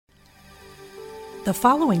The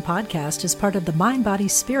following podcast is part of the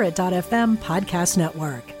MindBodySpirit.fm podcast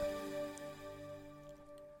network.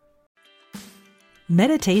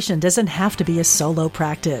 Meditation doesn't have to be a solo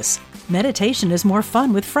practice. Meditation is more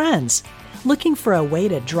fun with friends. Looking for a way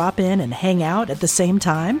to drop in and hang out at the same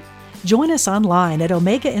time? Join us online at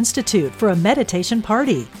Omega Institute for a meditation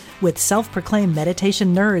party with self-proclaimed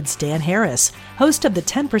meditation nerds Dan Harris, host of the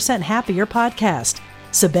 10% Happier podcast,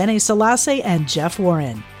 Sabene Selassie, and Jeff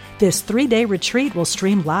Warren. This 3-day retreat will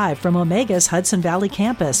stream live from Omega's Hudson Valley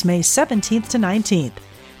campus May 17th to 19th.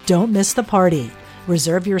 Don't miss the party.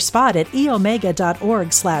 Reserve your spot at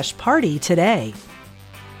eomega.org/party today.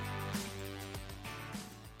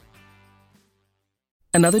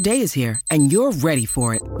 Another day is here, and you're ready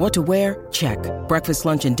for it. What to wear? Check. Breakfast,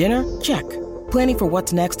 lunch, and dinner? Check. Planning for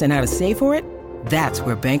what's next and how to save for it? That's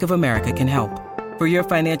where Bank of America can help. For your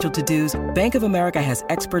financial to-dos, Bank of America has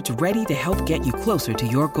experts ready to help get you closer to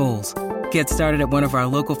your goals. Get started at one of our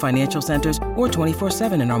local financial centers or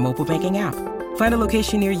 24/7 in our mobile banking app. Find a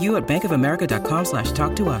location near you at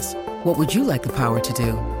bankofamerica.com/talktous. What would you like the power to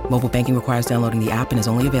do? Mobile banking requires downloading the app and is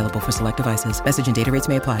only available for select devices. Message and data rates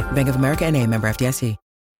may apply. Bank of America N.A., member FDIC.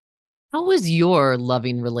 How is your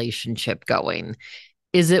loving relationship going?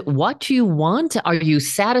 Is it what you want? Are you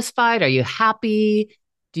satisfied? Are you happy?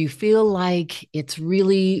 Do you feel like it's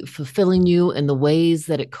really fulfilling you in the ways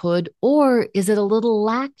that it could? Or is it a little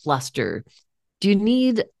lackluster? Do you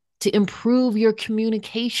need to improve your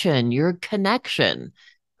communication, your connection?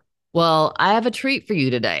 Well, I have a treat for you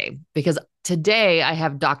today, because today I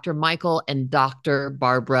have Dr. Michael and Dr.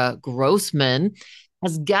 Barbara Grossman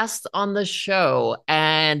as guests on the show,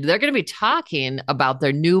 and they're going to be talking about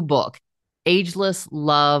their new book, Ageless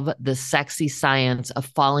Love, The Sexy Science of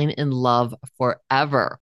Falling in Love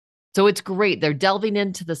Forever. So it's great. They're delving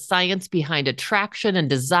into the science behind attraction and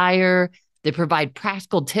desire. They provide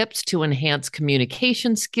practical tips to enhance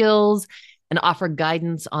communication skills and offer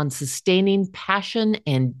guidance on sustaining passion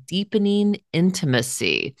and deepening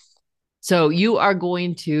intimacy. So you are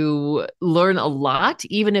going to learn a lot,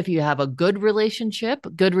 even if you have a good relationship.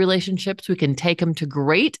 Good relationships, we can take them to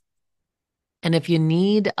great. And if you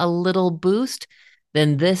need a little boost,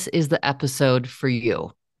 then this is the episode for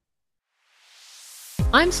you.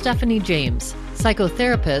 I'm Stephanie James,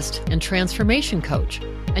 psychotherapist and transformation coach,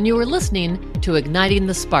 and you are listening to Igniting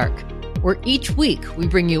the Spark, where each week we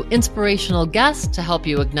bring you inspirational guests to help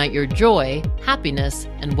you ignite your joy, happiness,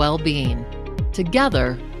 and well-being.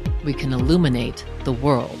 Together, we can illuminate the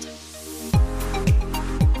world.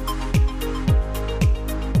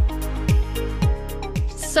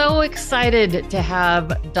 So excited to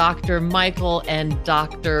have Dr. Michael and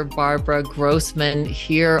Dr. Barbara Grossman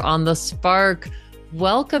here on The Spark.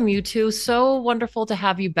 Welcome, you two. So wonderful to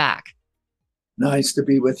have you back. Nice to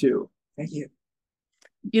be with you. Thank you.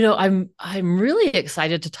 You know, I'm really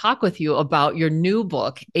excited to talk with you about your new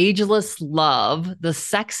book, Ageless Love, The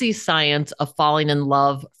Sexy Science of Falling in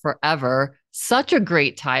Love Forever. Such a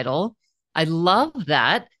great title. I love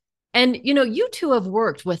that. And, you know, you two have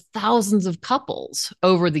worked with thousands of couples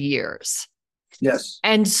over the years. Yes.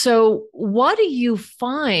 And so what do you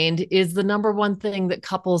find is the number one thing that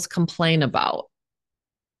couples complain about?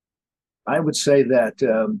 I would say that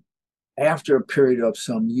after a period of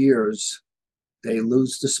some years, they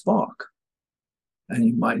lose the spark. And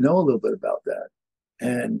you might know a little bit about that.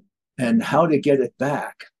 And how to get it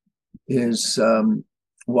back is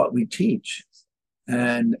what we teach.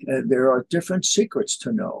 And there are different secrets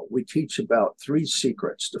to know. We teach about 3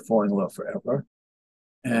 secrets to fall in love forever.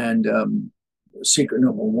 And secret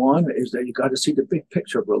number 1 is that you got to see the big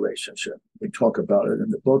picture of relationship. We talk about it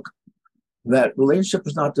in the book, that relationship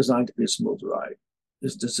is not designed to be a smooth ride.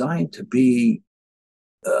 It's designed to be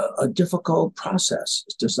a difficult process.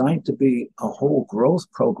 It's designed to be a whole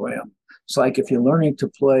growth program. It's like if you're learning to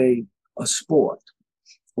play a sport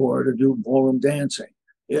or to do ballroom dancing.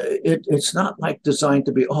 It's not like designed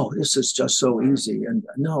to be, oh, this is just so easy. And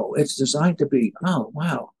no, it's designed to be, oh,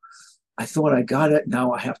 wow, I thought I got it.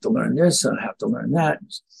 Now I have to learn this and I have to learn that.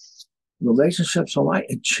 Relationships are like,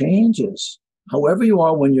 it changes. However you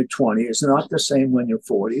are when you're 20 is not the same when you're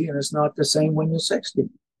 40, and it's not the same when you're 60.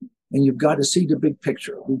 And you've got to see the big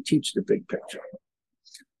picture. We teach the big picture.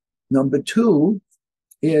 Number 2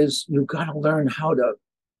 is you've got to learn how to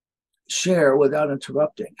share without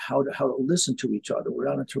interrupting, how to listen to each other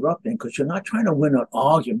without interrupting, because you're not trying to win an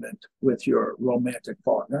argument with your romantic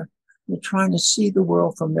partner. You're trying to see the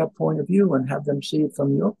world from their point of view and have them see it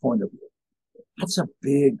from your point of view. That's a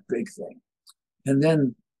big, big thing. And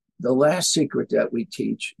then the last secret that we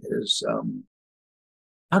teach is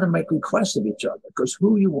how to make requests of each other, because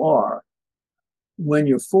who you are when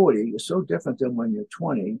you're 40 is so different than when you're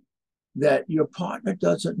 20. that your partner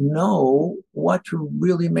doesn't know what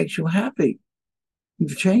really makes you happy.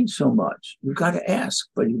 You've changed so much. You've got to ask,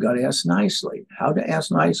 but you've got to ask nicely. How to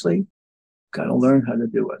ask nicely? Got to learn how to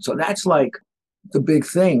do it. So that's like the big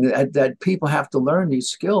thing that people have to learn these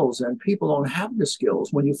skills, and people don't have the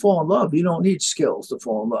skills. When you fall in love, you don't need skills to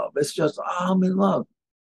fall in love. It's just, I'm in love.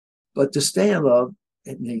 But to stay in love,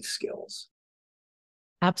 it needs skills.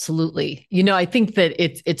 Absolutely. I think that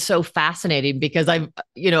it's so fascinating because I've,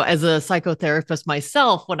 as a psychotherapist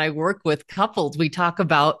myself, when I work with couples, we talk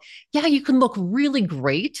about, yeah, you can look really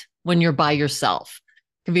great when you're by yourself.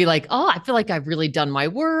 It can be like, oh, I feel like I've really done my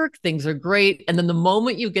work. Things are great. And then the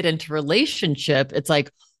moment you get into relationship, it's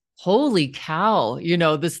like, holy cow,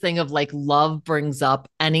 this thing of like love brings up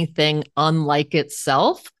anything unlike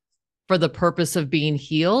itself for the purpose of being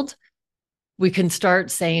healed. We can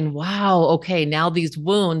start saying, wow, okay, now these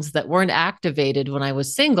wounds that weren't activated when I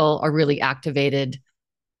was single are really activated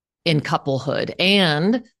in couplehood.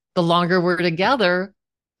 And the longer we're together,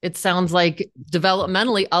 it sounds like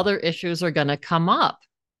developmentally other issues are going to come up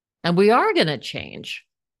and we are going to change.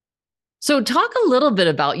 So talk a little bit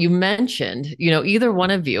about, you mentioned, either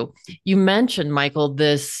one of you, you mentioned, Michael,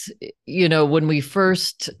 this, when we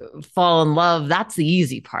first fall in love, that's the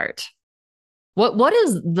easy part. What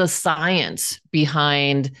is the science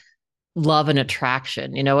behind love and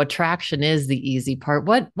attraction? Attraction is the easy part.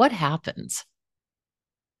 What happens?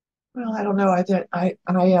 Well, I don't know.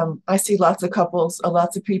 I see lots of couples,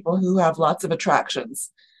 lots of people who have lots of attractions.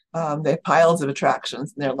 They have piles of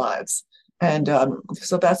attractions in their lives, and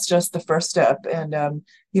so that's just the first step. And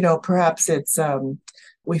perhaps it's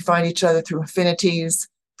we find each other through affinities.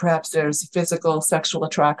 Perhaps there's physical, sexual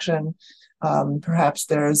attraction. Perhaps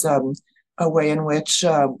there's a way in which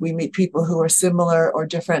we meet people who are similar or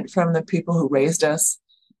different from the people who raised us,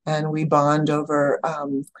 and we bond over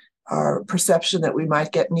our perception that we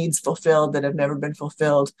might get needs fulfilled that have never been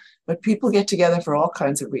fulfilled. But people get together for all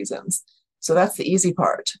kinds of reasons. So that's the easy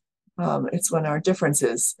part. It's when our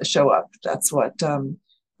differences show up. That's what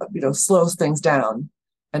slows things down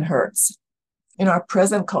and hurts. In our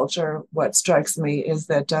present culture, what strikes me is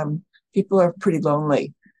that people are pretty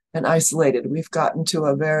lonely and isolated. We've gotten to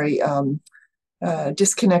a very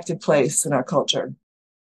disconnected place in our culture.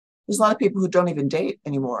 There's a lot of people who don't even date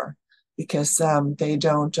anymore because they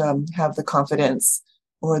don't have the confidence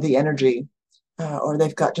or the energy, or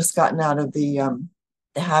they've just gotten out of the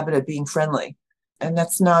habit of being friendly. And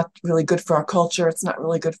that's not really good for our culture. It's not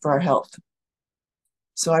really good for our health.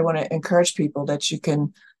 So I want to encourage people that you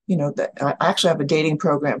can, that I actually have a dating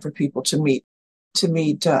program for people to meet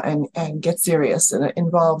and get serious. And it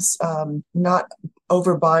involves not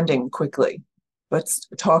over bonding quickly, but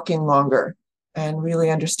talking longer and really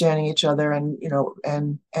understanding each other, and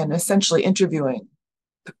and essentially interviewing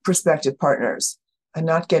prospective partners and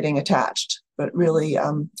not getting attached, but really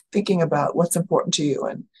thinking about what's important to you.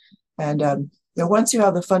 And once you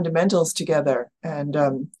have the fundamentals together and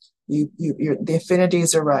the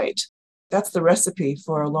affinities are right, that's the recipe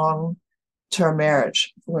for a long-term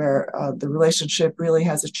marriage where the relationship really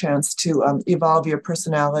has a chance to evolve your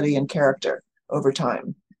personality and character over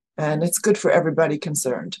time. And it's good for everybody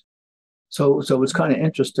concerned. So it's kind of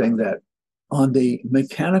interesting that on the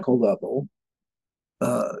mechanical level,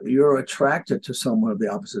 you're attracted to someone of the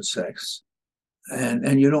opposite sex,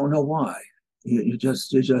 and you don't know why. You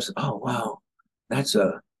just oh wow, that's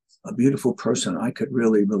a beautiful person. I could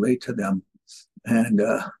really relate to them. And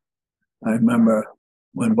I remember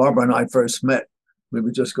when Barbara and I first met, we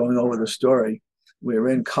were just going over the story. We were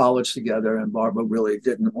in college together, and Barbara really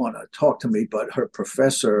didn't want to talk to me, but her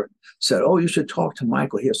professor said, oh, you should talk to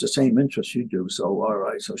Michael. He has the same interests you do. So, all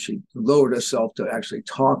right. So she lowered herself to actually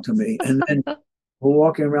talk to me. And then we're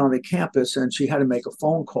walking around the campus, and she had to make a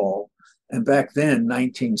phone call. And back then,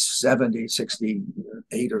 1970,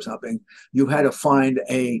 68 or something, you had to find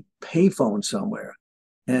a payphone somewhere.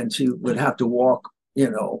 And she would have to walk,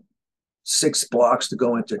 6 blocks to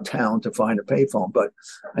go into town to find a payphone. But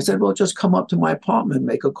I said, well, just come up to my apartment and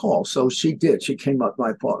make a call. So she did. She came up to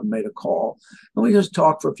my apartment, made a call, and we just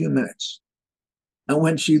talked for a few minutes. And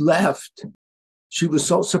when she left, she was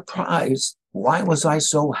so surprised. Why was I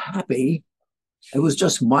so happy? It was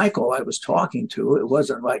just Michael I was talking to. It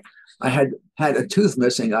wasn't like I had a tooth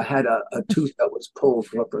missing. I had a tooth that was pulled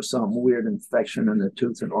up or some weird infection in the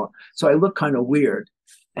tooth and all. So I looked kind of weird.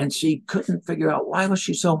 And she couldn't figure out why was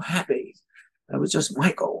she so happy. It was just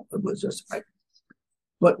Michael. It was just Michael.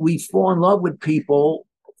 But we fall in love with people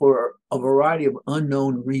for a variety of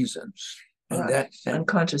unknown reasons. And that's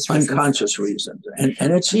unconscious reasons. And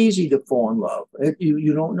it's easy to fall in love.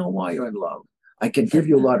 You don't know why you're in love. I can give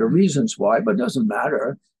you a lot of reasons why, but it doesn't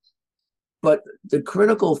matter. But the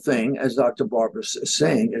critical thing, as Dr. Barber is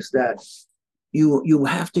saying, is that you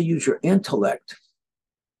have to use your intellect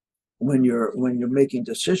when you're making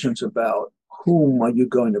decisions about whom are you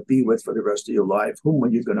going to be with for the rest of your life, whom are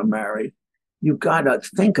you going to marry. You've got to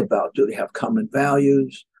think about, do they have common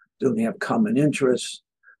values? Do they have common interests?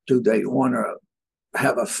 Do they want to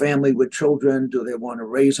have a family with children? Do they want to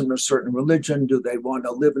raise them in a certain religion? Do they want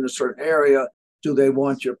to live in a certain area? Do they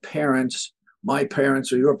want your parents, my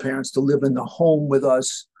parents or your parents, to live in the home with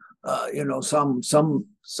us?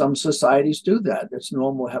 Some societies do that. It's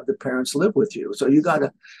normal to have the parents live with you. So you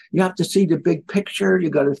have to see the big picture.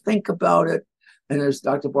 You got to think about it. And as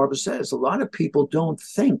Dr. Barber says, a lot of people don't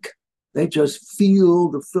think. They just feel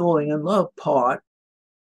the feeling and love part.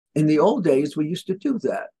 In the old days, we used to do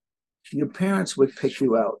that. Your parents would pick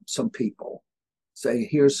you out some people, say,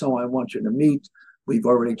 here's someone I want you to meet. We've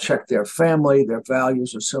already checked their family. Their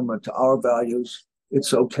values are similar to our values.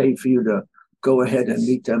 It's okay for you to go ahead and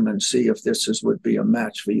meet them and see if would be a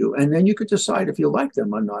match for you. And then you could decide if you like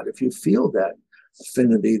them or not, if you feel that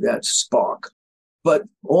affinity, that spark. But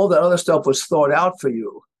all that other stuff was thought out for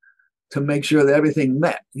you to make sure that everything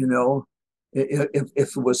met, If it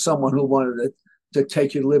was someone who wanted to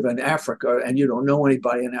take you to live in Africa and you don't know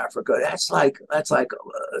anybody in Africa, that's like a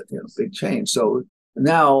big change. So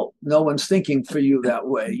now no one's thinking for you that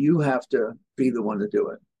way. You have to be the one to do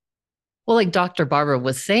it. Well, like Dr. Barbara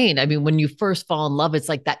was saying, I mean, when you first fall in love, it's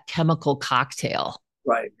like that chemical cocktail.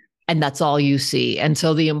 Right. And that's all you see. And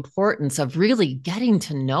so the importance of really getting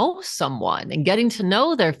to know someone and getting to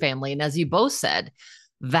know their family. And as you both said,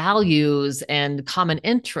 values and common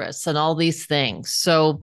interests and all these things.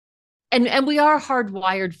 So, and we are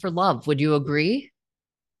hardwired for love. Would you agree?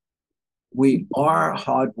 We are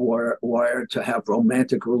hardwired to have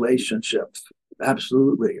romantic relationships.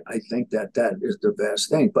 Absolutely. I think that is the best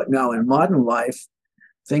thing. But now in modern life,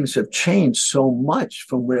 things have changed so much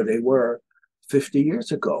from where they were 50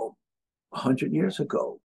 years ago, 100 years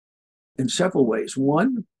ago, in several ways.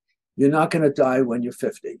 One, you're not going to die when you're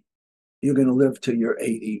 50. You're going to live till you're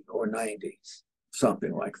 80 or 90,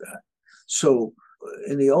 something like that. So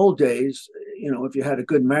in the old days, if you had a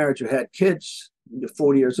good marriage, you had kids, you're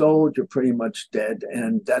 40 years old, you're pretty much dead.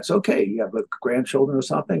 And that's okay. You have grandchildren or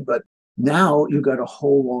something, but now you got a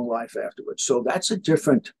whole long life afterwards. So that's a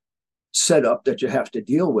different setup that you have to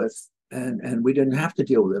deal with. And we didn't have to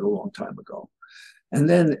deal with it a long time ago. And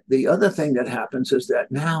then the other thing that happens is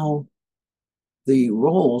that now the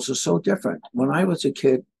roles are so different. When I was a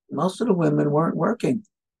kid, most of the women weren't working.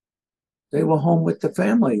 They were home with the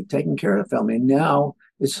family, taking care of the family. Now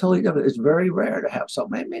it's totally different. It's very rare to have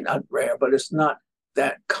something. Maybe not rare, but it's not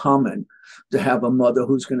that common to have a mother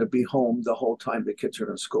who's going to be home the whole time the kids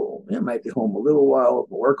are in school. It might be home a little while,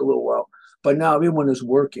 work a little while, but now everyone is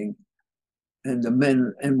working and the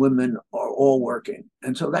men and women are all working.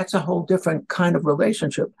 And so that's a whole different kind of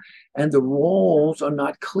relationship. And the roles are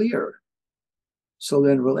not clear. So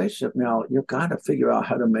then relationship, now you've got to figure out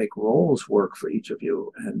how to make roles work for each of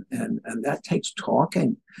you. And that takes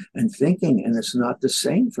talking and thinking, and it's not the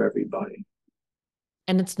same for everybody.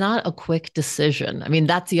 And it's not a quick decision. I mean,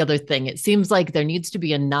 that's the other thing. It seems like there needs to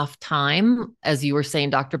be enough time, as you were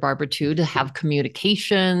saying, Dr. Barber, too, to have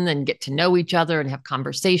communication and get to know each other and have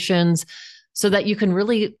conversations so that you can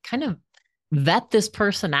really kind of vet this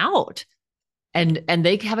person out and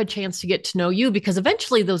they have a chance to get to know you, because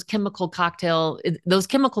eventually those chemicals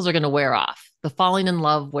are going to wear off. The falling in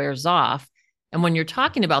love wears off. And when you're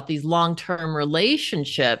talking about these long-term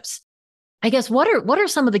relationships, I guess what are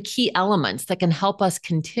some of the key elements that can help us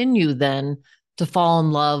continue then to fall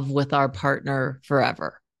in love with our partner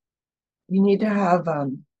forever? You need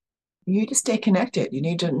to stay connected. You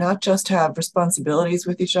need to not just have responsibilities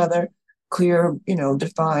with each other, clear,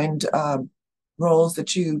 defined roles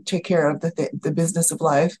that you take care of the business of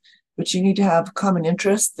life, but you need to have common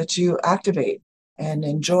interests that you activate and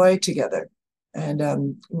enjoy together.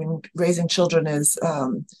 And raising children is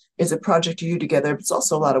a project you do together, but it's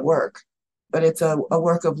also a lot of work. But it's a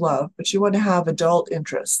work of love. But you want to have adult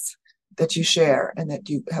interests that you share and that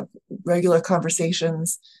you have regular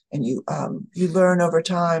conversations, and you learn over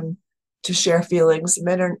time to share feelings.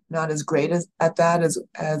 Men are not as great at that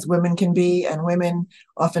as women can be, and women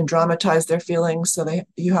often dramatize their feelings. So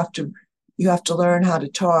you have to learn how to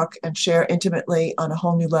talk and share intimately on a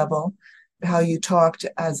whole new level. How you talk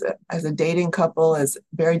as a dating couple is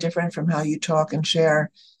very different from how you talk and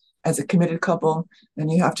share as a committed couple,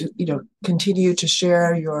 and you have to, continue to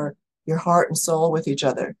share your heart and soul with each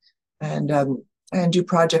other, and do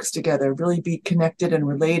projects together. Really be connected and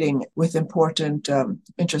relating with important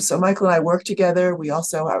interests. So Michael and I work together.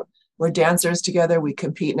 We're dancers together. We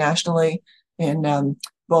compete nationally in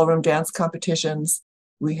ballroom dance competitions.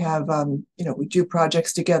 We have, we do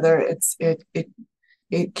projects together.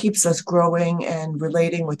 It keeps us growing and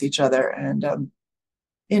relating with each other. And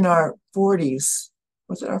in our 40s,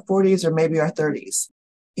 was it our 40s or maybe our 30s?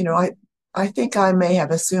 I think I may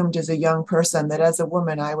have assumed as a young person that as a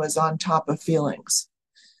woman, I was on top of feelings.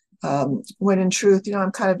 When in truth,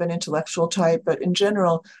 I'm kind of an intellectual type, but in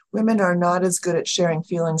general, women are not as good at sharing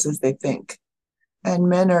feelings as they think. And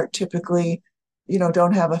men are typically,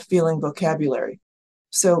 don't have a feeling vocabulary.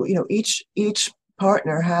 So, each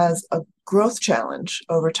partner has a growth challenge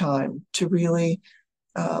over time to really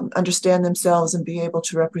understand themselves and be able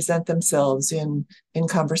to represent themselves in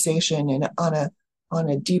conversation and on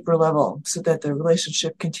a deeper level, so that the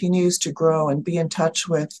relationship continues to grow and be in touch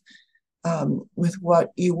with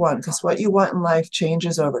what you want, because what you want in life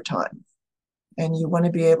changes over time, and you want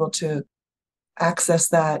to be able to access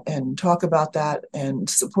that and talk about that and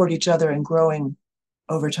support each other in growing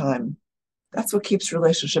over time. That's what keeps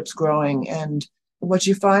relationships growing. And what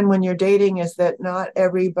you find when you're dating is that not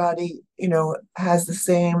everybody, has the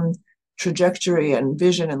same trajectory and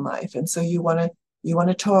vision in life. And so you want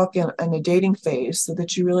to talk in a dating phase so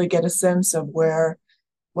that you really get a sense of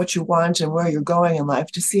what you want and where you're going in life,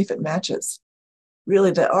 to see if it matches.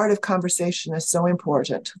 Really, the art of conversation is so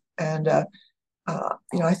important. And,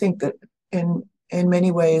 I think that in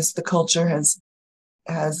many ways, the culture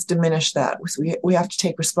has diminished that. So we have to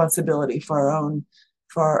take responsibility for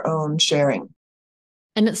our own sharing.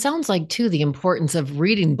 And it sounds like too the importance of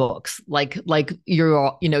reading books like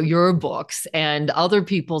your books and other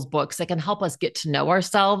people's books that can help us get to know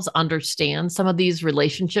ourselves, understand some of these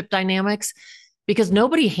relationship dynamics, because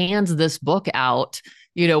nobody hands this book out,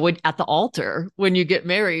 at the altar when you get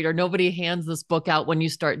married, or nobody hands this book out when you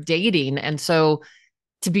start dating. And so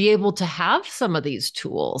to be able to have some of these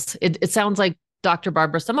tools, it sounds like, Dr.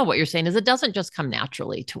 Barbara, some of what you're saying is it doesn't just come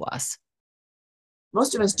naturally to us.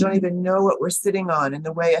 Most of us don't even know what we're sitting on in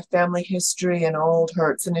the way of family history and old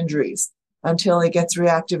hurts and injuries until it gets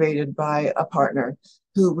reactivated by a partner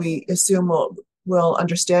who we assume will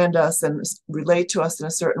understand us and relate to us in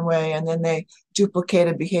a certain way. And then they duplicate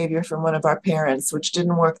a behavior from one of our parents, which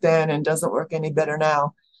didn't work then and doesn't work any better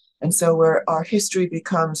now. And so our history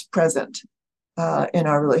becomes present in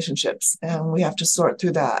our relationships, and we have to sort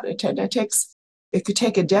through that. It could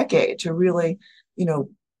take a decade to really,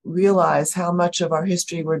 realize how much of our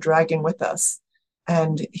history we're dragging with us,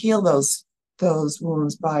 and heal those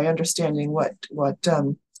wounds by understanding what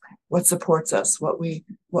supports us, what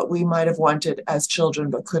we might have wanted as children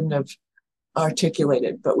but couldn't have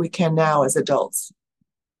articulated, but we can now as adults.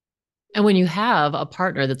 And when you have a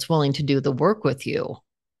partner that's willing to do the work with you,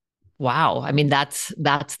 wow, I mean, that's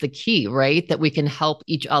the key, right? That we can help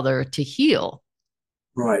each other to heal.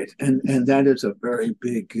 Right, and that is a very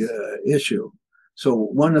big issue. So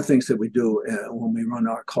one of the things that we do when we run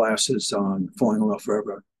our classes on Falling in Love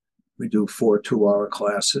Forever, we do 4 2-hour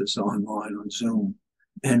classes online on Zoom,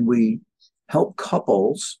 and we help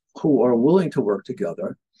couples who are willing to work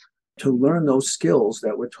together to learn those skills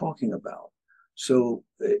that we're talking about. So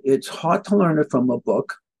it's hard to learn it from a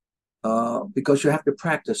book because you have to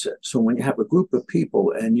practice it. So when you have a group of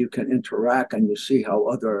people and you can interact and you see how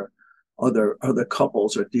other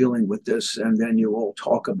couples are dealing with this, and then you all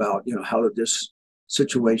talk about, how did this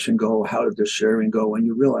situation go? How did the sharing go? And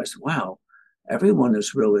you realize, wow, everyone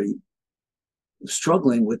is really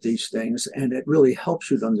struggling with these things. And it really helps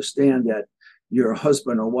you to understand that your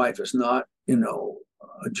husband or wife is not,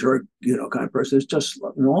 a jerk, kind of person. It's just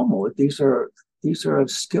normal. These are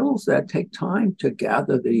skills that take time to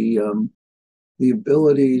gather the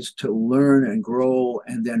abilities to learn and grow,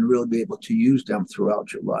 and then really be able to use them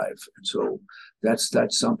throughout your life. And so that's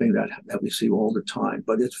something that we see all the time,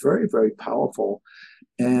 but it's very, very powerful.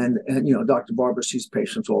 And Dr. Barbara sees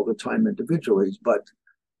patients all the time individually, but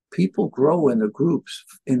people grow in the groups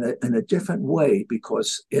in a different way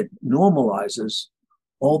because it normalizes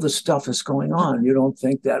all the stuff that's going on. You don't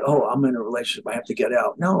think that, oh, I'm in a relationship, I have to get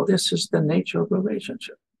out. No, this is the nature of a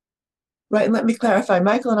relationship. Right, and let me clarify.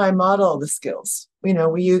 Michael and I model the skills. We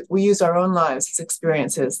use our own lives as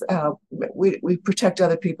experiences. We protect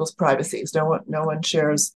other people's privacies. No one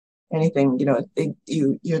shares anything.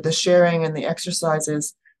 You're the sharing and the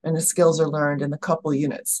exercises and the skills are learned in the couple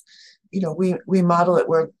units. We model it.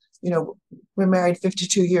 We're married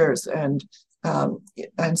 52 years, and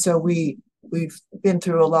so we've been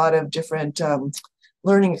through a lot of different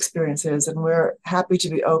learning experiences, and we're happy to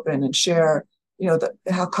be open and share.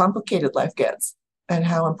 How complicated life gets and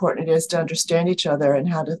how important it is to understand each other and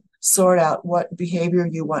how to sort out what behavior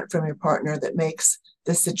you want from your partner that makes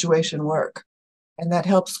this situation work. And that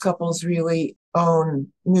helps couples really own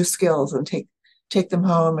new skills and take them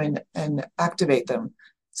home and activate them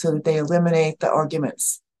so that they eliminate the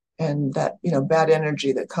arguments and that, bad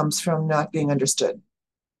energy that comes from not being understood.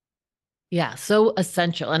 Yeah, so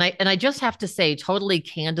essential. And I just have to say, totally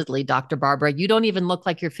candidly, Dr. Barbara, you don't even look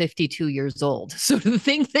like you're 52 years old. So to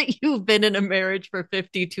think that you've been in a marriage for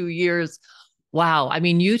 52 years, wow. I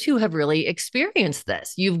mean, you two have really experienced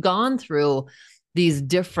this. You've gone through these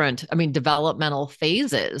different, developmental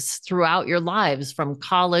phases throughout your lives from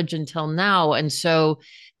college until now. And so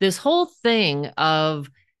this whole thing of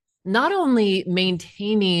not only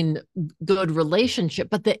maintaining good relationship,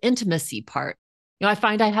 but the intimacy part. I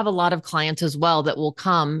find I have a lot of clients as well that will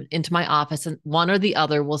come into my office and one or the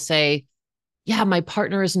other will say, yeah, my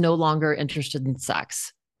partner is no longer interested in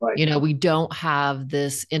sex. Right. We don't have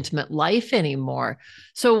this intimate life anymore.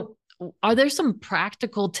 So, are there some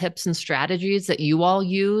practical tips and strategies that you all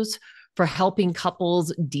use for helping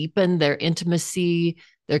couples deepen their intimacy,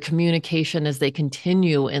 their communication as they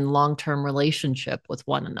continue in long-term relationship with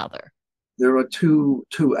one another? There are two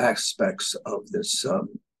aspects of this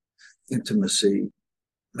intimacy,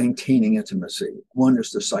 maintaining intimacy. One is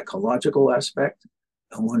the psychological aspect,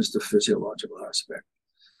 and one is the physiological aspect.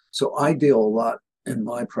 So I deal a lot in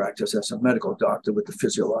my practice as a medical doctor with the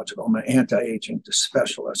physiological. I'm an anti-aging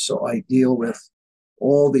specialist, so I deal with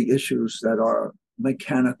all the issues that are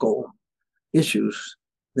mechanical issues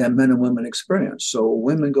that men and women experience. So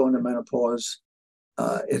women go into menopause.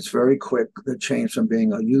 It's very quick, the change from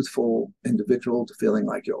being a youthful individual to feeling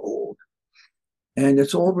like you're old. And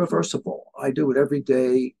it's all reversible. I do it every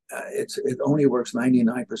day. It only works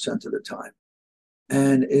 99% of the time.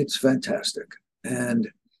 And it's fantastic. And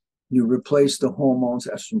you replace the hormones,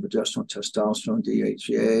 estrogen, progesterone, testosterone,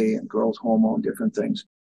 DHEA, and growth hormone, different things.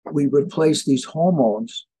 We replace these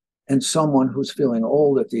hormones, and someone who's feeling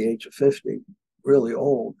old at the age of 50, really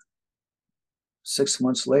old, 6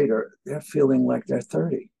 months later, they're feeling like they're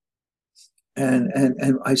 30. And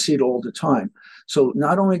I see it all the time. So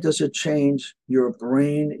not only does it change your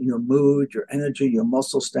brain, your mood, your energy, your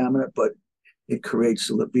muscle stamina, but it creates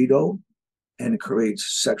libido and it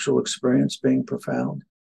creates sexual experience being profound.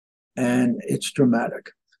 And it's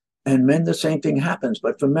dramatic. And men, the same thing happens,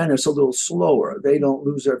 but for men, it's a little slower. They don't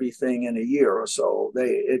lose everything in a year or so.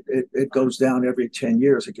 It goes down every 10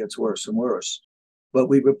 years. It gets worse and worse. But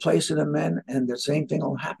we replace it in men, and the same thing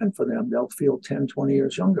will happen for them. They'll feel 10, 20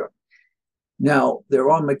 years younger. Now, there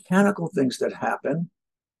are mechanical things that happen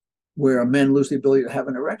where men lose the ability to have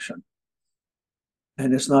an erection.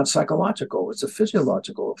 And it's not psychological, it's a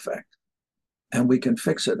physiological effect. And we can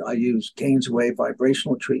fix it. I use Gainswave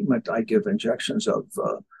vibrational treatment. I give injections of,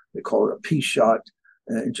 they call it a P shot,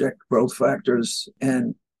 inject growth factors,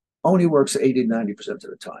 and only works 80 to 90% of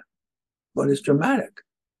the time. But it's dramatic.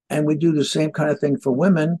 And we do the same kind of thing for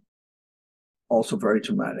women, also very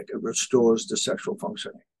dramatic. It restores the sexual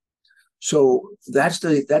functioning. So that's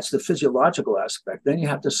the physiological aspect. Then you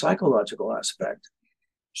have the psychological aspect.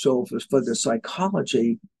 So for the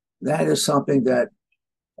psychology, that is something that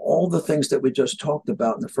all the things that we just talked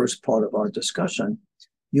about in the first part of our discussion,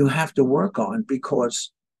 you have to work on,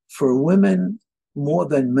 because for women more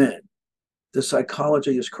than men, the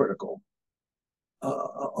psychology is critical.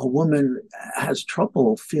 A woman has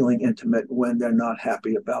trouble feeling intimate when they're not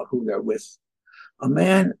happy about who they're with. A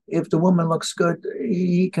man, if the woman looks good,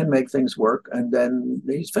 he can make things work, and then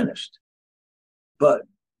he's finished. But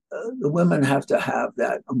the women have to have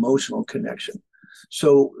that emotional connection.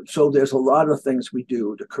 So there's a lot of things we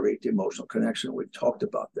do to create the emotional connection. We've talked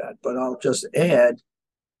about that, but I'll just add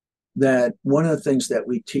that one of the things that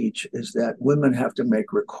we teach is that women have to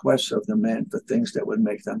make requests of the men for things that would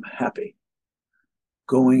make them happy.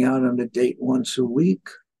 Going out on a date once a week,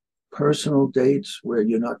 personal dates where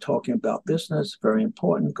you're not talking about business, very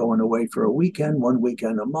important. Going away for a weekend, one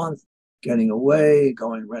weekend a month, getting away,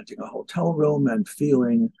 renting a hotel room and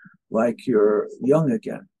feeling like you're young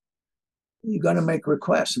again. You got to make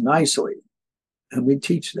requests nicely. And we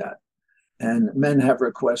teach that. And men have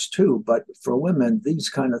requests too. But for women, these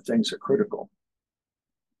kind of things are critical.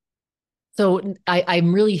 So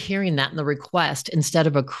I'm really hearing that in the request instead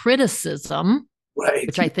of a criticism, right,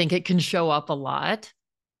 which I think it can show up a lot.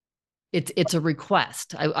 It's a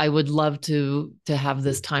request. I would love to have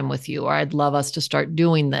this time with you, or I'd love us to start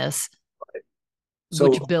doing this, right.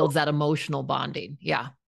 Which builds that emotional bonding. Yeah.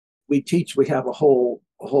 We have a whole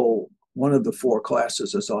one of the 4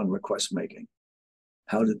 classes is on request making,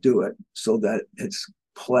 how to do it so that it's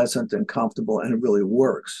pleasant and comfortable and it really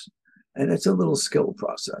works. And it's a little skill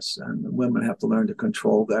process, and women have to learn to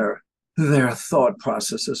control their thought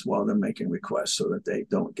processes while they're making requests so that they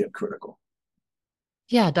don't get critical.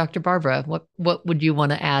 Yeah, Dr. Barbara, what would you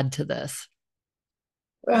want to add to this?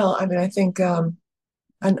 Well, I mean, I think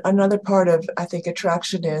And another part of, I think,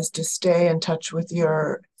 attraction is to stay in touch with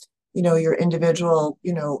your individual,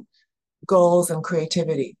 goals and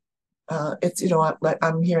creativity. It's,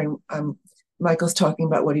 I'm hearing, Michael's talking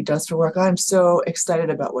about what he does for work. I'm so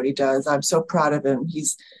excited about what he does. I'm so proud of him.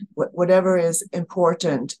 He's whatever is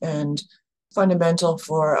important and fundamental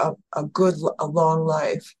for a long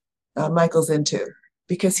life, Michael's into,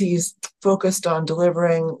 because he's focused on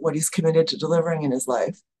delivering what he's committed to delivering in his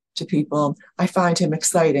life to people. I find him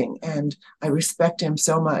exciting, and I respect him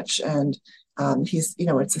so much. And he's,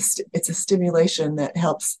 it's a stimulation that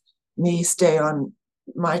helps me stay on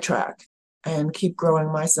my track and keep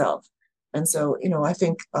growing myself. And so, I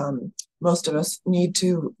think most of us need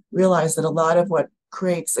to realize that a lot of what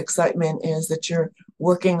creates excitement is that you're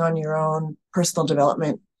working on your own personal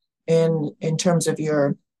development in terms of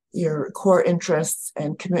your core interests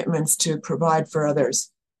and commitments to provide for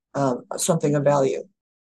others something of value.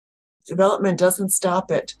 Development doesn't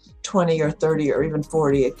stop at 20 or 30 or even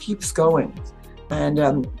 40. It keeps going.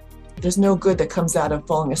 And there's no good that comes out of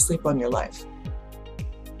falling asleep on your life.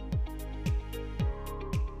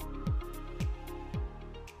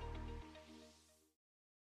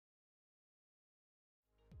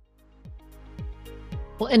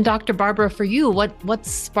 Well, and Dr. Barbara, for you,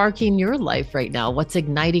 what's sparking your life right now? What's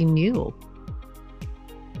igniting you?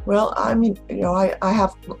 Well, I mean, I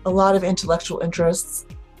have a lot of intellectual interests.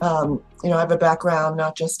 I have a background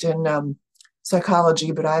not just in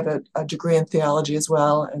psychology, but I have a degree in theology as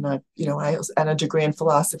well, and and a degree in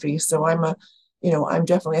philosophy. So I'm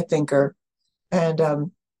definitely a thinker, and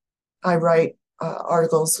I write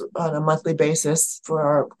articles on a monthly basis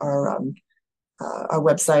for our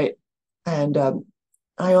website, and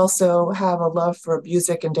I also have a love for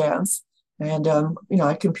music and dance, and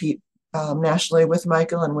I compete nationally with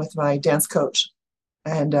Michael and with my dance coach,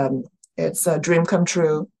 and it's a dream come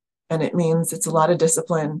true, and it means it's a lot of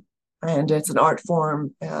discipline, and it's an art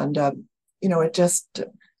form, and it just,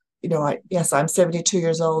 yes, I'm 72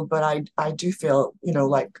 years old, but I do feel,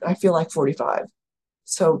 like I feel like 45.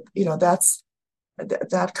 So that's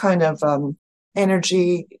that kind of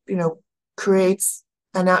energy, creates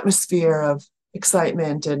an atmosphere of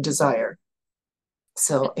excitement and desire.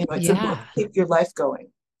 So it's important to keep your life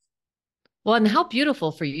going. Well, and how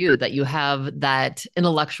beautiful for you that you have that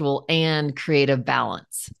intellectual and creative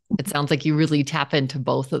balance. It sounds like you really tap into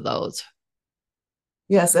both of those.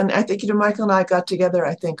 Yes, and I think, Michael and I got together,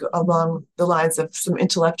 I think, along the lines of some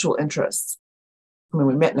intellectual interests. I mean,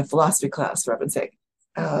 we met in a philosophy class, for heaven's sake.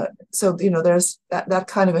 So, there's that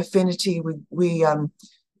kind of affinity.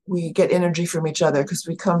 We get energy from each other because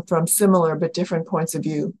we come from similar but different points of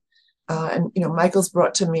view. And Michael's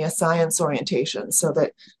brought to me a science orientation, so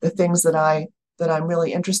that the things that I'm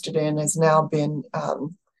really interested in has now been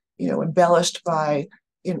embellished by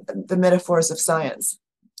the metaphors of science.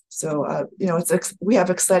 So we have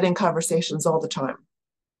exciting conversations all the time.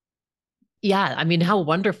 Yeah, I mean, how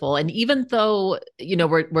wonderful. And even though,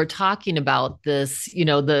 we're talking about this,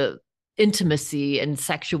 the intimacy and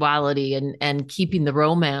sexuality and keeping the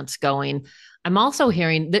romance going, I'm also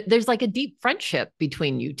hearing that there's like a deep friendship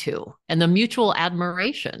between you two and the mutual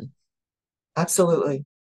admiration. Absolutely.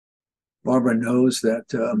 Barbara knows that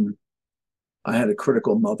I had a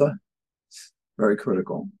critical mother, very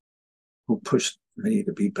critical, who pushed me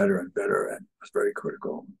to be better and better, and was very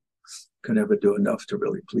critical. Could never do enough to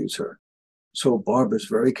really please her. So Barbara's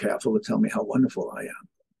very careful to tell me how wonderful I am.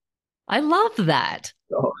 I love that.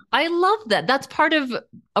 Oh, I love that. That's part of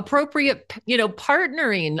appropriate,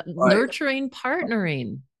 partnering, right. nurturing,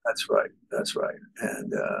 partnering. That's right. That's right.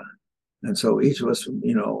 And so each of us,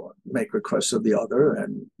 make requests of the other,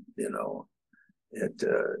 and it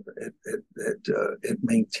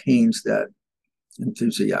maintains that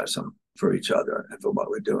enthusiasm for each other and for what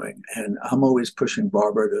we're doing. And I'm always pushing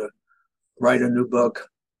Barbara to write a new book.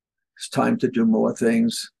 It's time to do more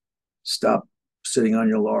things. Stop sitting on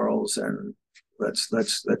your laurels, and let's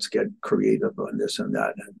get creative on this and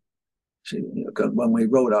that. And she, when we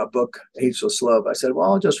wrote our book, Ageless Love, I said,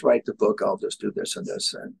 well, I'll just write the book. I'll just do this and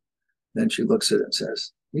this. And then she looks at it and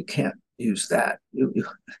says, you can't use that.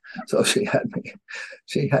 So she had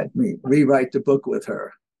me rewrite the book with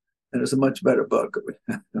her. And it's a much better book.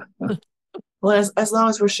 Well, as long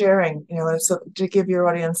as we're sharing, so to give your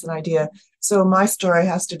audience an idea. So my story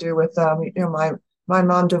has to do with, my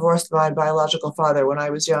mom divorced my biological father when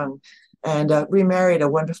I was young, and remarried a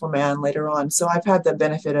wonderful man later on. So I've had the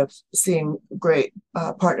benefit of seeing great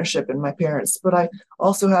partnership in my parents, but I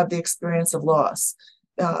also have the experience of loss.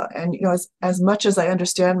 And as much as I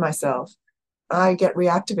understand myself, I get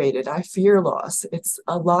reactivated. I fear loss. It's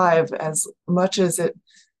alive as much as it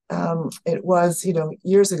was,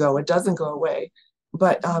 years ago. It doesn't go away.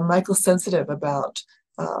 but Michael's sensitive about,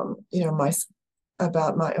 my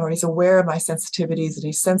or he's aware of my sensitivities, and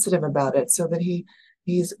he's sensitive about it, so that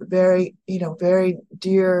he's very, very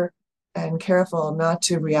dear and careful not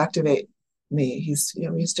to reactivate me.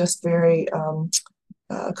 He's just very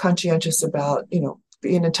conscientious about,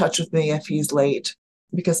 being in touch with me if he's late,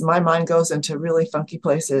 because my mind goes into really funky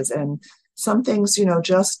places, and some things,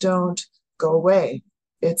 just don't go away.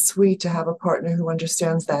 It's sweet to have a partner who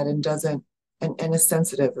understands that and doesn't, and is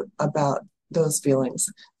sensitive about those feelings.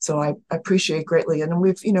 So I appreciate greatly. And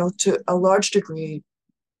we've, to a large degree,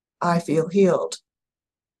 I feel healed,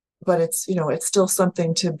 but it's still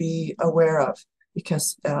something to be aware of,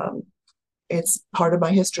 because it's part of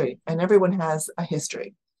my history, and everyone has a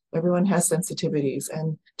history. Everyone has sensitivities,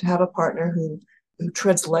 and to have a partner who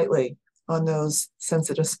treads lightly on those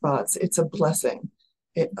sensitive spots, it's a blessing.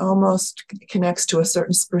 It almost connects to a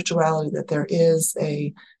certain spirituality, that there is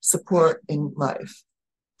a support in life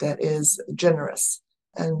that is generous,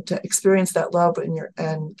 and to experience that love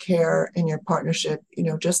and care in your partnership,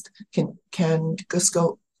 just can just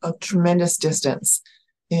go a tremendous distance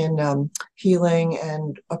in healing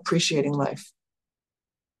and appreciating life.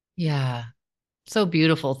 Yeah. So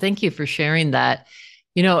beautiful. Thank you for sharing that.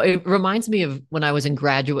 It reminds me of when I was in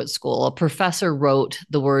graduate school. A professor wrote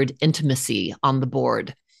the word intimacy on the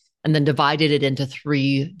board and then divided it into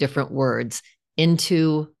 3 different words: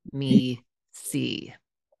 into, me, see.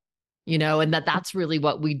 And that's really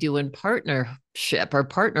what we do in partnership or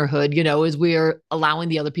partnerhood, is we are allowing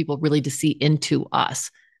the other people really to see into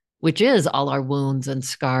us, which is all our wounds and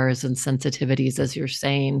scars and sensitivities, as you're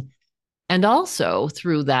saying. And also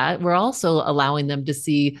through that, we're also allowing them to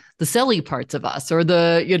see the silly parts of us, or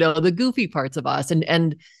the goofy parts of us,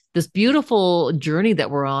 and this beautiful journey that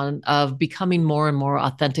we're on of becoming more and more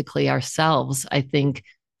authentically ourselves. I think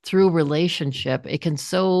through relationship, it can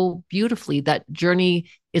so beautifully, that journey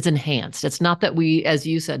is enhanced. It's not that we, as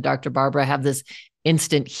you said, Dr. Barbara, have this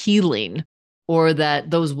instant healing, or that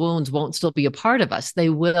those wounds won't still be a part of us. They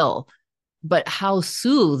will. But how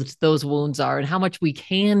soothed those wounds are, and how much we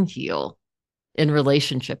can heal in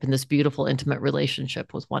relationship, in this beautiful, intimate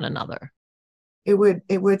relationship with one another. It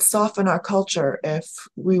would soften our culture if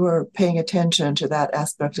we were paying attention to that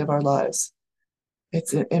aspect of our lives.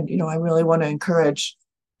 And I really want to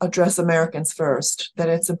address Americans first, that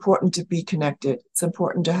it's important to be connected. It's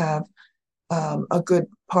important to have a good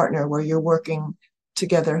partner where you're working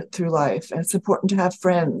together through life. And it's important to have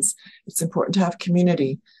friends. It's important to have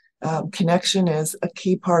community. Connection is a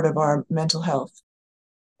key part of our mental health.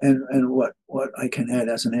 And what I can add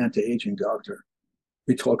as an anti-aging doctor,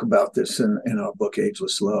 we talk about this in our book,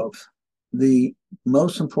 Ageless Love. The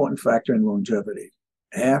most important factor in longevity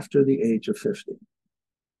after the age of 50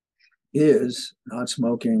 is not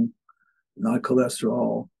smoking, not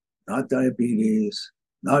cholesterol, not diabetes,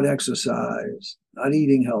 not exercise, not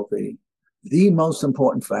eating healthy. The most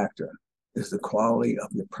important factor is the quality of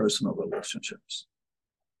your personal relationships.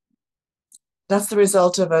 That's the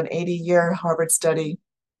result of an 80-year Harvard study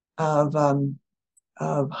of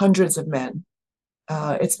hundreds of men.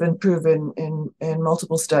 It's been proven in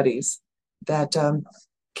multiple studies that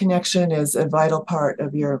connection is a vital part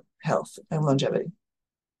of your health and longevity.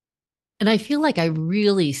 And I feel like I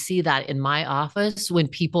really see that in my office when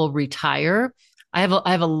people retire. I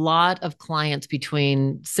have a lot of clients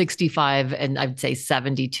between 65 and I'd say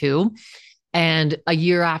 72. And a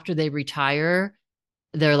year after they retire,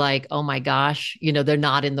 they're like, oh my gosh, they're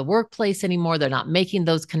not in the workplace anymore. They're not making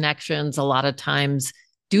those connections. A lot of times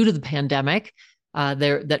due to the pandemic, now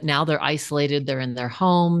they're isolated. They're in their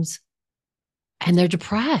homes and they're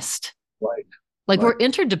depressed. Right. Like right. We're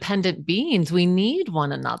interdependent beings. We need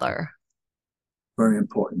one another. Very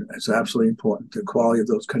important. It's absolutely important. The quality of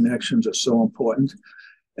those connections are so important.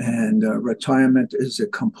 And retirement is a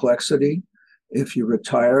complexity. If you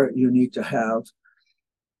retire, you need to have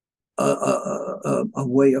a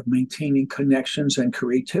way of maintaining connections and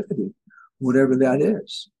creativity, whatever that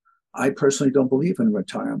is. I personally don't believe in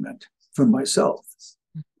retirement for myself,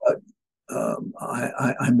 but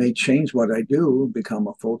I may change what I do, become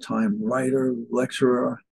a full-time writer,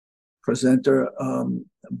 lecturer, presenter,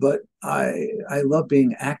 but I love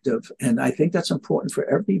being active, and I think that's important for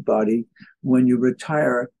everybody. When you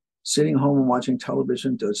retire, sitting home and watching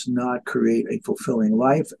television does not create a fulfilling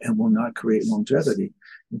life and will not create longevity.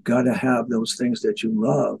 You've got to have those things that you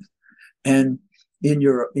love. And in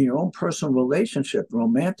your own personal relationship,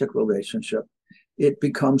 romantic relationship, it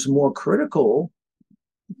becomes more critical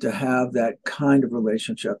to have that kind of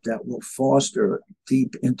relationship that will foster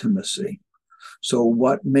deep intimacy. So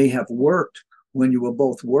what may have worked when you were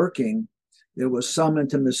both working there was some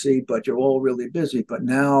intimacy, but you're all really busy. But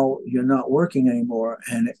now you're not working anymore,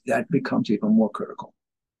 and that becomes even more critical.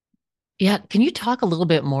 Yeah. Can you talk a little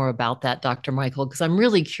bit more about that, Dr. Michael? Because I'm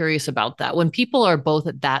really curious about that. When people are both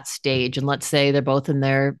at that stage, and let's say they're both in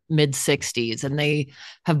their mid 60s and they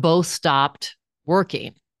have both stopped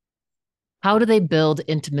working, how do they build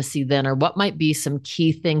intimacy then? Or what might be some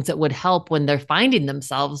key things that would help when they're finding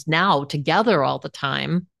themselves now together all the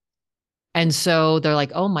time? And so they're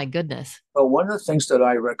like, oh my goodness. Well, one of the things that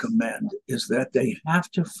I recommend is that they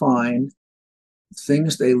have to find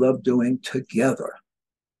things they love doing together.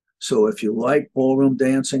 So if you like ballroom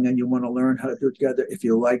dancing and you want to learn how to do it together, if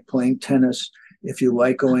you like playing tennis, if you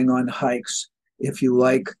like going on hikes, if you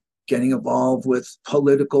like getting involved with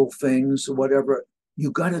political things, whatever,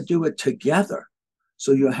 you got to do it together.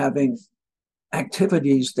 So you're having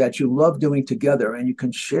activities that you love doing together and you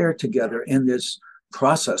can share together in this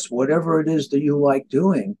process, whatever it is that you like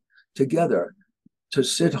doing together. To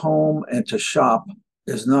sit home and to shop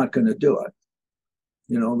is not going to do it.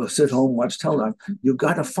 To sit home, watch television. You've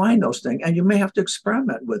got to find those things, and you may have to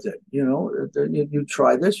experiment with it. You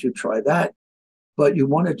try this, you try that, but you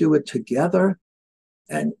want to do it together.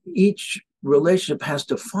 And each relationship has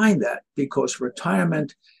to find that, because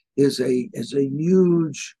retirement is a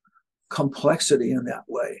huge complexity in that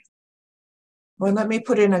way. Well, let me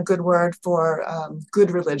put in a good word for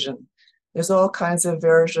good religion. There's all kinds of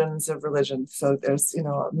versions of religion. So there's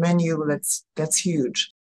a menu that's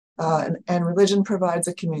huge. And religion provides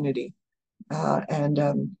a community,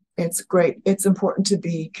 and it's great. It's important to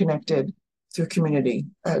be connected through community,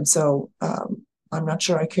 and so I'm not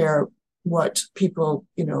sure I care what people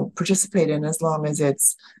participate in, as long as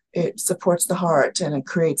it supports the heart and it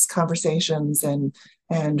creates conversations and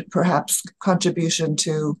perhaps contribution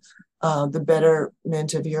to the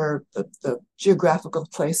betterment of the geographical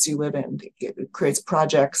place you live in. It creates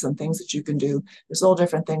projects and things that you can do. There's all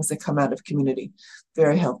different things that come out of community.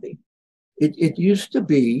 Very healthy. It used to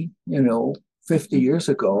be, 50 years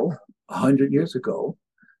ago, 100 years ago,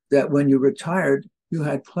 that when you retired, you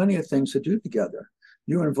had plenty of things to do together.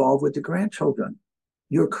 You're involved with the grandchildren.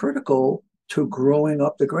 You're critical to growing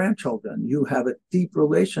up the grandchildren. You have a deep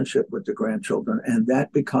relationship with the grandchildren, and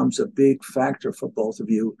that becomes a big factor for both of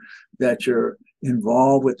you, that you're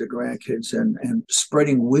involved with the grandkids and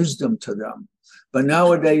spreading wisdom to them. But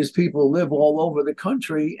nowadays, people live all over the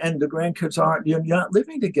country, and the grandkids you're not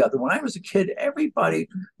living together. When I was a kid,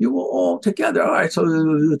 you were all together. All right, so it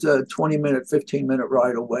was a 20-minute, 15-minute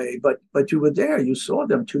ride away, but you were there. You saw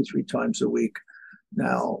them 2-3 times a week.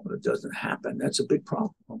 Now it doesn't happen. That's a big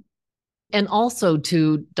problem. And also,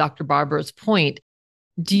 to Dr. Barbara's point,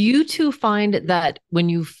 do you two find that when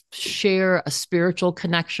you share a spiritual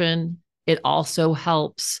connection, it also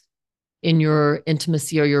helps in your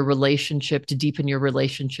intimacy or your relationship, to deepen your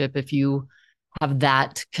relationship, if you have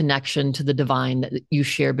that connection to the divine that you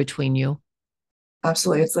share between you?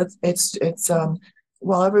 Absolutely.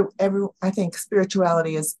 Well, I think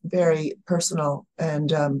spirituality is very personal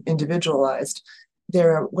and individualized.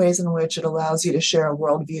 There are ways in which it allows you to share a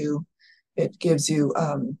worldview. It gives you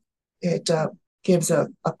gives a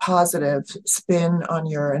positive spin on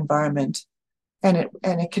your environment, and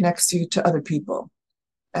it connects you to other people,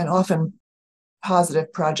 and often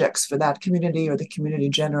positive projects for that community or the community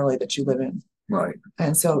generally that you live in. Right.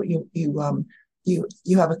 And so you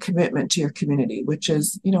have a commitment to your community, which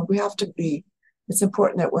is, we have to be. It's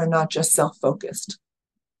important that we're not just self-focused.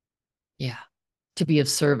 Yeah, to be of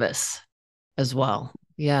service as well.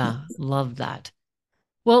 Yeah, love that.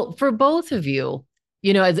 Well, for both of you,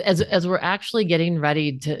 as we're actually getting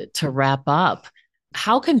ready to wrap up,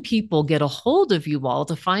 how can people get a hold of you all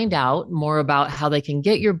to find out more about how they can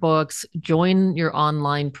get your books, join your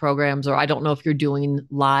online programs, or I don't know if you're doing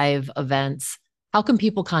live events? How can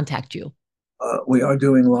people contact you? We are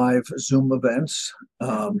doing live Zoom events,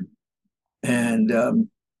 and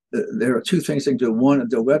there are two things they can do. One,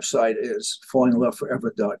 the website is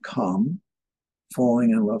fallinginloveforever.com,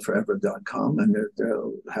 fallinginloveforever.com, and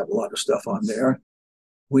they'll have a lot of stuff on there.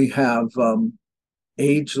 We have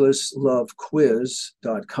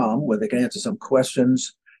agelesslovequiz.com, where they can answer some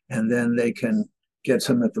questions, and then they can get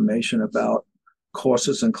some information about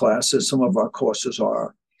courses and classes. Some of our courses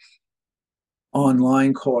are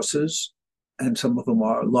online courses, and some of them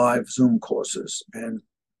are live Zoom courses, and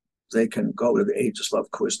they can go to the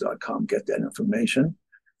agelesslovequiz.com, get that information.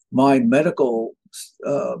 My medical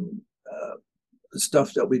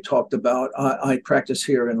stuff that we talked about, I practice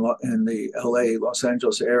here in the LA, Los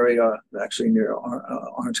Angeles area, actually near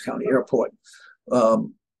Orange County Airport.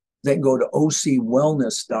 They can go to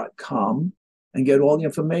ocwellness.com and get all the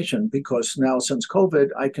information, because now since COVID,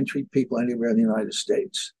 I can treat people anywhere in the United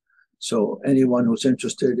States. So anyone who's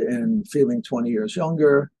interested in feeling 20 years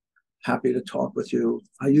younger, happy to talk with you.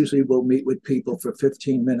 I usually will meet with people for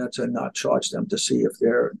 15 minutes and not charge them to see if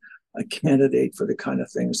they're a candidate for the kind of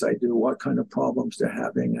things I do, what kind of problems they're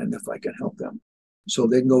having, and if I can help them. So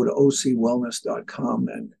they can go to ocwellness.com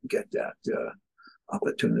and get that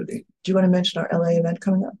opportunity. Do you want to mention our LA event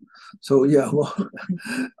coming up? So yeah, well,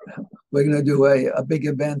 we're going to do a big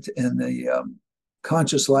event in the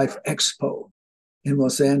Conscious Life Expo in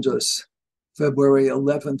Los Angeles, February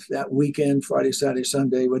 11th, that weekend, Friday, Saturday,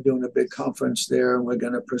 Sunday. We're doing a big conference there, and we're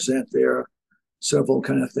going to present there several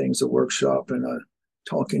kind of things, a workshop and a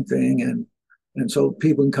talking thing. And so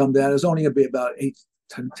people can come. There's only going to be about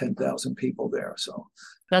 8,000 to 10,000 people there. So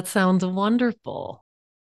that sounds wonderful.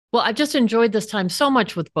 Well, I've just enjoyed this time so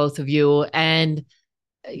much with both of you. And,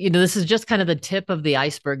 this is just kind of the tip of the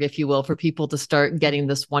iceberg, if you will, for people to start getting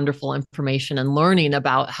this wonderful information and learning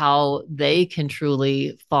about how they can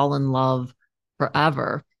truly fall in love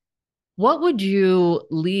forever. What would you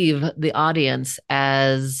leave the audience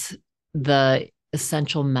as the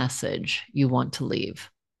essential message you want to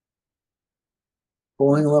leave?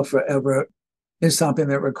 Falling in love forever is something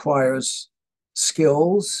that requires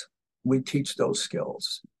skills. We teach those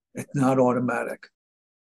skills. It's not automatic.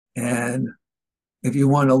 And if you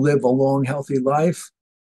want to live a long, healthy life,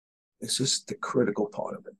 it's just the critical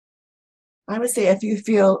part of it. I would say if you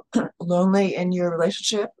feel lonely in your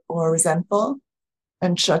relationship or resentful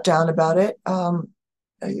and shut down about it,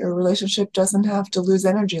 your relationship doesn't have to lose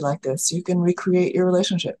energy like this. You can recreate your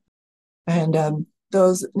relationship. And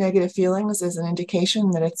those negative feelings is an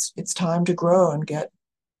indication that it's time to grow and get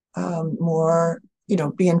more,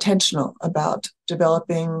 be intentional about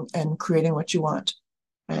developing and creating what you want.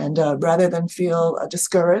 And rather than feel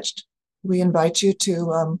discouraged, we invite you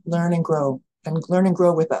to learn and grow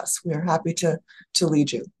with us. We're happy to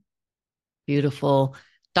lead you. Beautiful.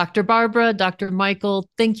 Dr. Barbara, Dr. Michael,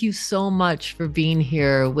 thank you so much for being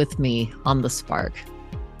here with me on The Spark.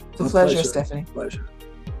 It's a pleasure, Stephanie. Pleasure.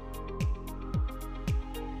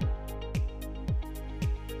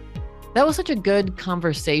 That was such a good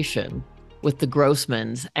conversation with the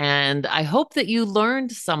Grossmans, and I hope that you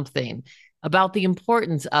learned something about the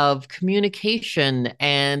importance of communication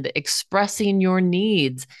and expressing your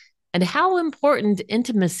needs and how important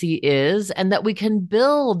intimacy is, and that we can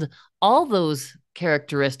build all those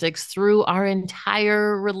characteristics through our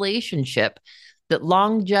entire relationship, that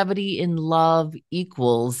longevity in love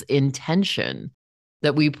equals intention,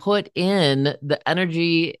 that we put in the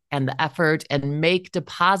energy and the effort and make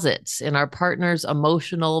deposits in our partner's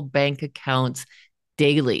emotional bank accounts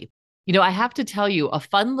daily. I have to tell you, a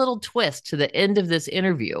fun little twist to the end of this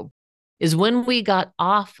interview is when we got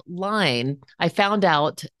offline, I found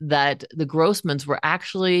out that the Grossmans were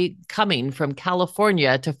actually coming from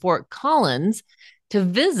California to Fort Collins to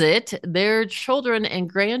visit their children and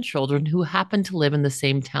grandchildren who happen to live in the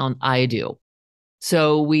same town I do.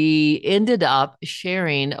 So we ended up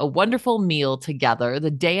sharing a wonderful meal together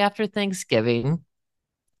the day after Thanksgiving.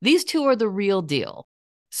 These two are the real deal.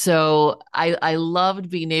 So I loved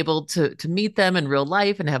being able to meet them in real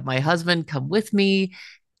life and have my husband come with me,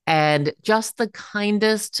 and just the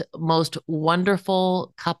kindest, most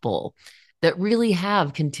wonderful couple that really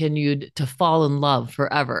have continued to fall in love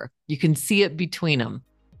forever. You can see it between them.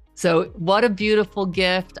 So what a beautiful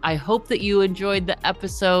gift. I hope that you enjoyed the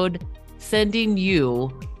episode. Sending you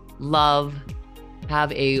love.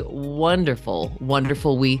 Have a wonderful,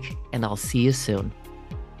 wonderful week, and I'll see you soon.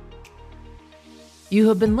 You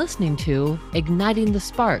have been listening to Igniting the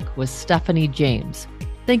Spark with Stephanie James.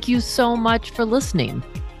 Thank you so much for listening.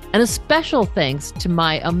 And a special thanks to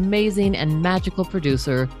my amazing and magical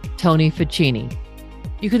producer, Tony Ficini.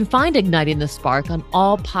 You can find Igniting the Spark on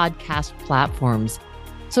all podcast platforms,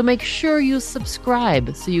 so make sure you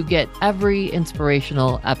subscribe so you get every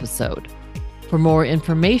inspirational episode. For more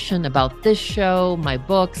information about this show, my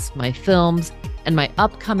books, my films, and my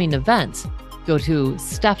upcoming events, go to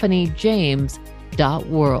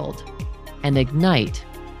stephaniejames.world and ignite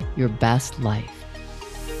your best life.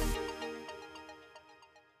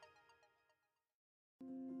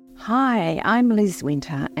 Hi, I'm Liz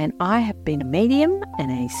Winter, and I have been a medium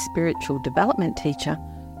and a spiritual development teacher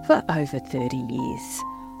for over 30 years.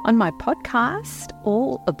 On my podcast,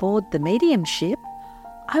 All Aboard the Mediumship,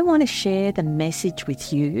 I want to share the message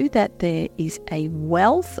with you that there is a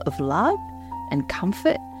wealth of love and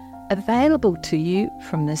comfort available to you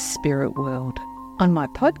from the spirit world. On my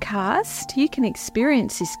podcast, you can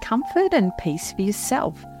experience this comfort and peace for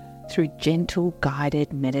yourself through gentle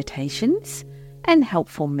guided meditations and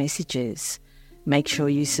helpful messages. Make sure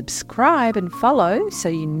you subscribe and follow so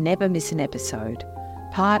you never miss an episode.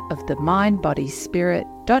 part of the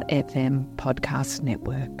mindbodyspirit.fm podcast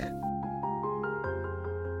network.